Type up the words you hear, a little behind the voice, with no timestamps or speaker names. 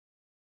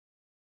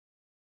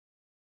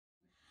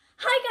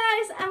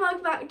Hi guys, and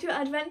welcome back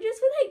to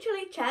Adventures with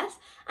Hlhs.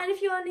 And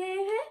if you are new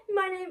here,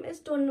 my name is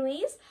Dawn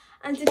Louise,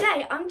 and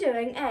today I'm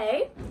doing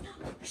a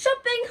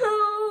shopping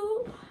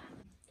haul.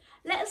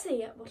 Let's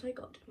see what I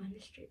got in my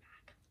mystery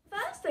bag.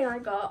 First thing I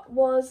got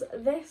was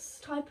this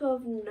type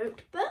of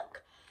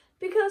notebook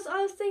because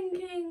I was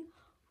thinking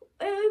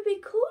it would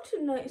be cool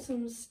to note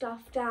some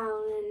stuff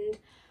down and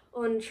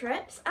on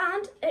trips,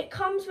 and it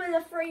comes with a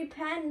free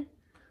pen,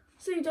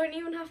 so you don't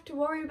even have to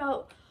worry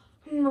about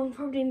I'm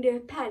probably need a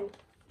pen.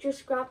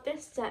 Just grab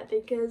this set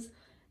because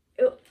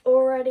it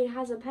already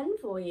has a pen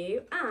for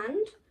you,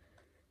 and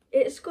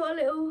it's got a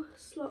little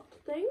slot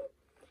thing,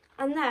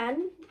 and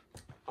then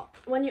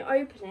when you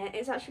open it,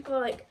 it's actually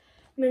got like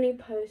mini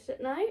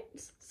post-it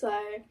notes, so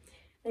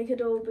they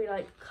could all be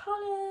like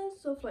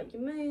colours of like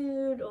your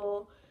mood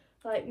or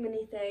like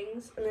mini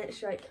things, and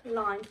it's like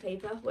lined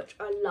paper, which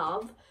I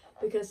love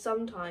because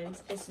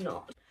sometimes it's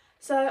not.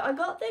 So I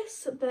got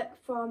this book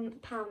from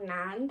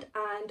Poundland,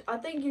 and I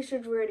think you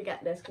should really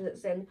get this because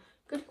it's in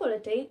good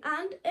quality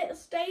and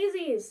it's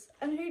daisies,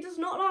 and who does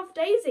not love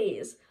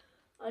daisies?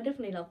 I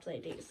definitely love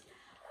daisies.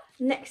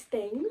 Next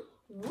thing,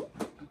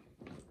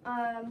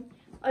 I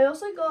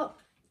also got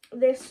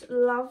this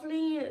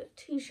lovely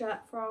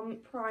t-shirt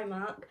from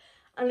Primark,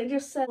 and it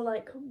just said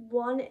like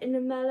one in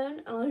a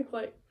melon, and I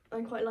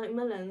quite like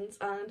melons,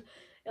 and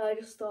I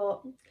just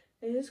thought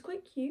it is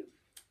quite cute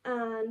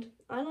and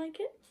I like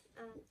it.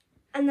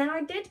 And then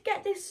I did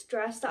get this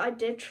dress that I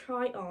did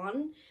try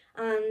on,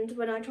 and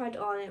when I tried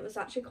it on it was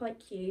actually quite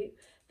cute,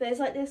 but it's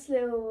like this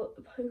little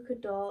polka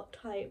dot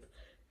type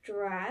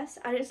dress,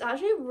 and it's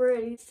actually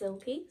really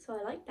silky, so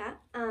I like that,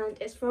 and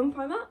it's from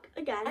Primark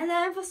again. And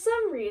then for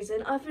some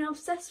reason I've been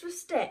obsessed with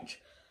Stitch,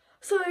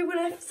 so when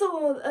I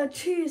saw a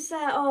 2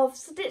 set of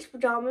Stitch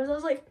pyjamas I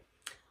was like,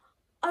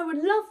 I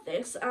would love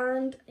this,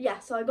 and yeah,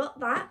 so I got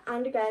that,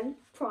 and again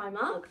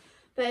Primark,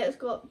 but it's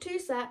got 2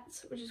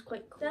 sets, which is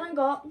quite cool. Then I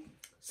got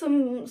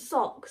some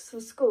socks for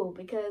school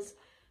because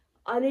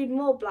I need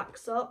more black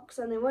socks,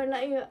 and they won't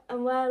let you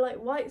wear like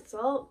white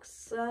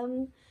socks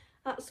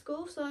at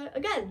school, so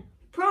again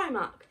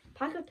Primark,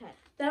 pack of 10.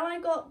 Then I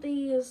got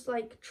these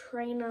like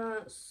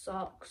trainer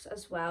socks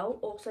as well,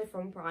 also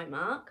from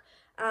Primark,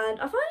 and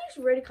I find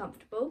these really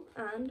comfortable,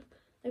 and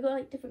they got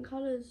like different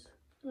colours,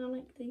 and I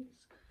like these.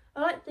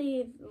 I like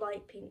the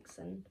light pinks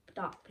and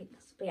dark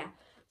pinks, but yeah,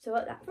 so I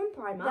got that from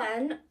Primark.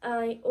 Then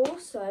I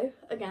also,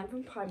 again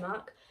from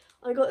Primark,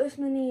 I got this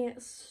mini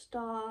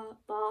star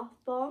bath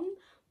bomb,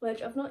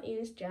 which I've not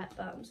used yet,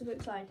 but I'm super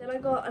excited. Then I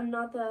got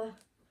another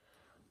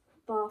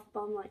bath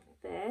bomb like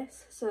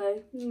this.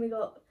 So we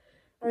got,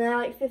 and they're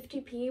like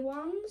 50p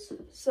ones.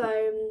 So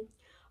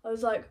I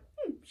was like,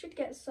 should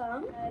get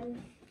some.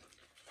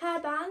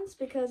 Hair bands,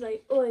 because I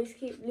always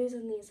keep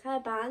losing these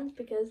hair bands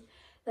because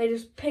they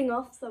just ping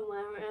off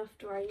somewhere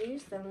after I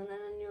use them, and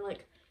then you're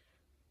like,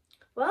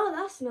 well,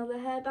 that's another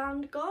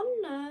hairband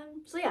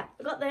gone. So yeah,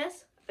 I got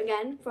this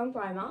again from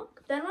Primark.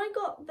 Then I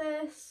got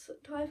this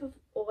type of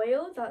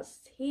oil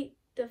that's heat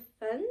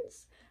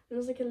defense, and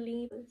it's like a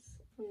leave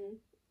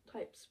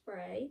type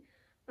spray,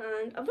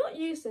 and I've not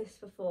used this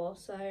before,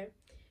 so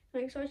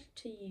I'm excited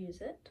to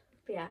use it.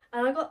 But yeah,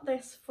 and I got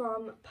this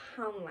from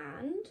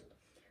Poundland,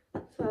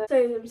 so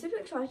I'm super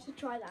excited to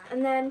try that.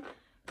 And then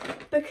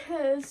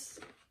because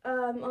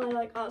I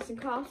like arts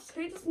and crafts,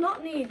 who does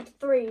not need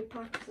 3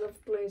 packs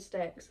of glue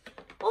sticks?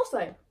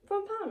 Also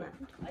from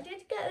Poundland. I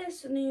did get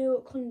this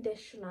new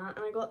conditioner,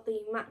 and I got the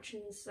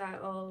matching set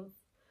of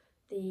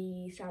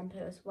the shampoo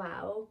as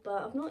well,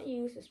 but I've not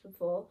used this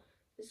before.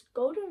 It's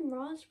golden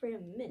raspberry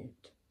and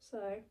mint,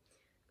 so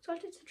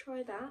excited to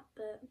try that.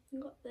 But I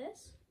got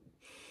this,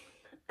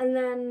 and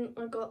then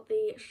I got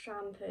the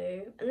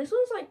shampoo, and this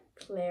one's like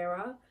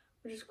clearer,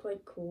 which is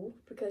quite cool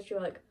because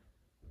you're like,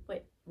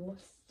 wait,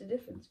 what's the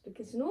difference?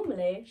 Because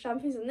normally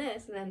shampoo's in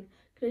this and then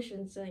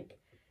conditioner's like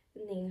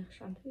in the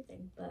shampoo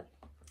thing, but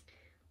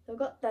I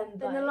got them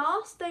both. Then the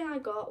last thing I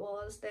got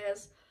was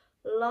this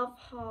Love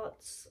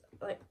Hearts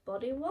like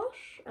body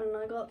wash, and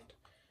I got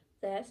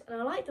this,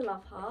 and I like the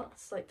Love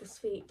Hearts, like the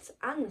sweets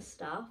and the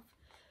stuff,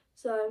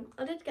 so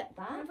I did get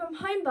that. And from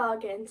Home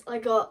Bargains I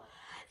got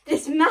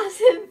this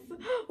massive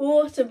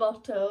water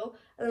bottle,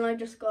 and then I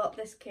just got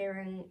this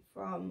keyring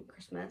from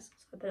Christmas,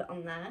 so I put it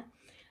on there,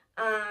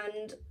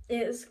 and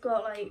it's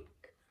got like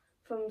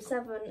from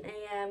 7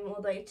 AM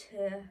all the way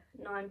to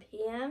 9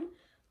 PM,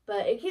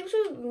 but it keeps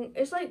you,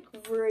 it's like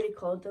really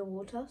cold, the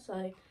water,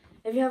 so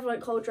if you have like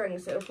cold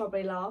drinks it will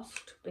probably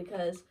last,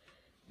 because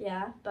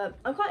yeah, but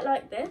I quite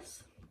like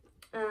this,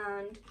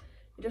 and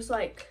you just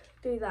like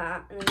do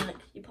that and then like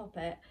you pop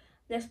it.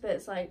 This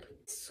bit's like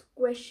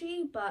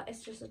squishy, but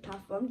it's just a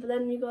tough one, but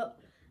then you got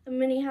a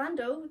mini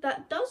handle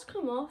that does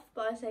come off,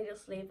 but I say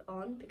just leave it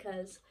on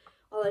because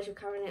otherwise you're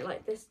carrying it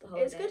like this the whole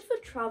day. It's good for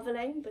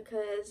travelling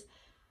because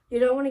you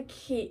don't want to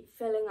keep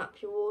filling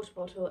up your water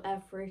bottle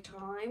every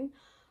time,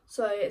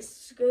 so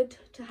it's good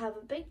to have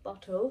a big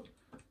bottle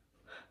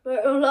but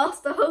it'll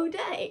last the whole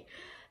day,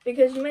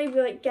 because you maybe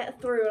like get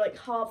through like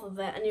half of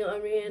it and you're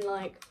only in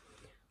like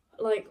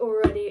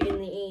already in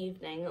the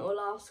evening. It will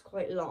last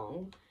quite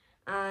long,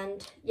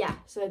 And yeah,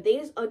 so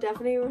these are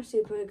definitely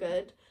super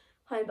good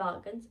home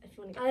bargains if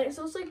you want to get. And it's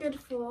also good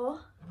for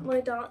my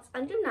dance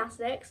and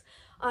gymnastics.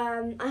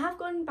 I have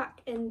gone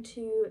back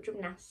into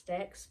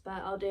gymnastics,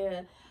 but I'll do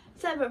a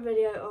separate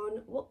video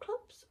on what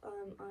clubs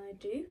I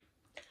do.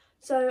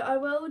 So I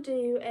will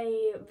do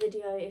a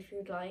video if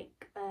you'd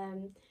like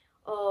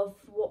of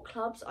what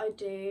clubs I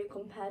do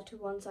compared to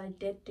ones I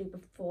did do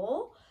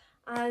before.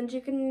 And you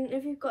can,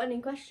 if you've got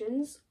any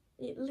questions,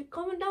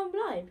 comment down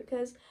below,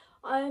 because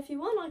if you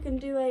want, I can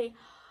do a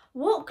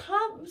what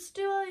clubs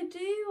do I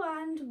do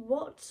and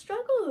what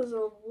struggles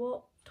or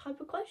what type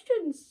of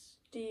questions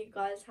do you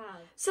guys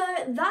have. So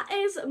that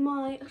is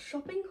my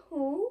shopping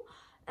haul,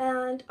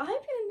 and I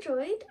hope you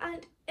enjoyed.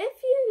 And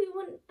if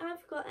you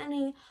have got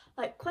any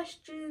like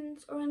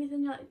questions or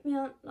anything you'd like me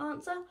to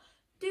answer,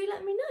 do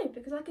let me know,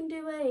 because I can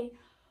do a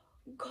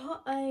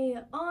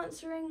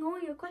answering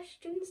all your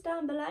questions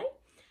down below.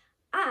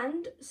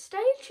 And stay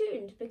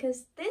tuned,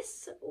 because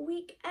this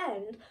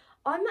weekend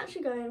I'm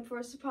actually going for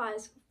a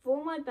surprise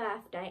for my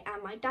birthday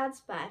and my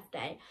dad's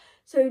birthday.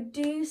 So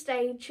do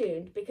stay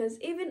tuned, because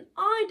even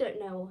I don't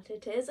know what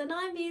it is and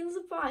I'm being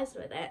surprised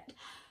with it.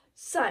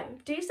 So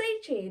do stay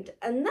tuned.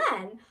 And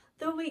then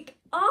the week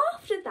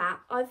after that,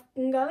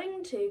 I'm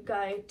going to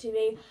go to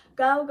the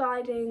Girl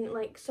Guiding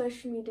like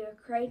social media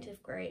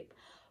creative group,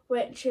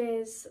 which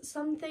is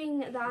something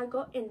that I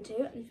got into.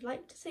 And if you'd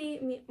like to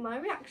see my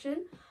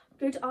reaction,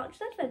 go to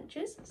Archer's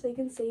Adventures so you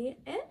can see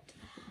it.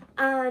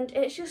 And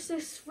it's just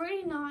this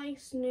really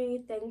nice new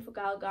thing for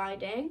girl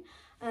guiding,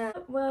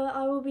 where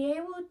I will be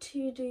able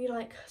to do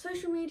like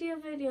social media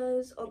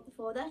videos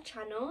for their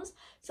channels.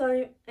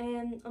 So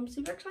I'm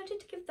super excited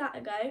to give that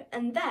a go,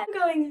 and then I'm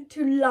going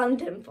to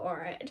London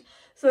for it.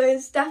 So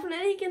it's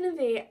definitely going to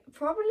be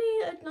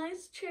probably a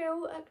nice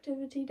chill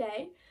activity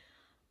day.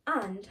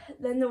 And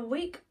then the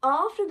week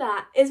after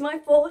that is my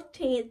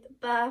 14th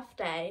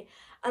birthday,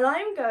 and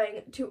I'm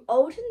going to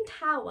Alton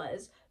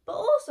Towers, but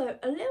also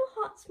a Little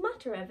Hearts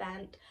Matter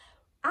event.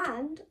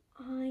 And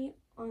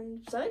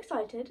I'm so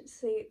excited to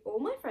see all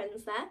my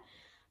friends there.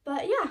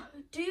 But yeah,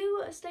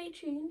 do stay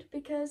tuned,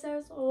 because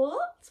there's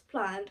lots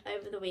planned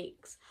over the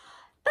weeks.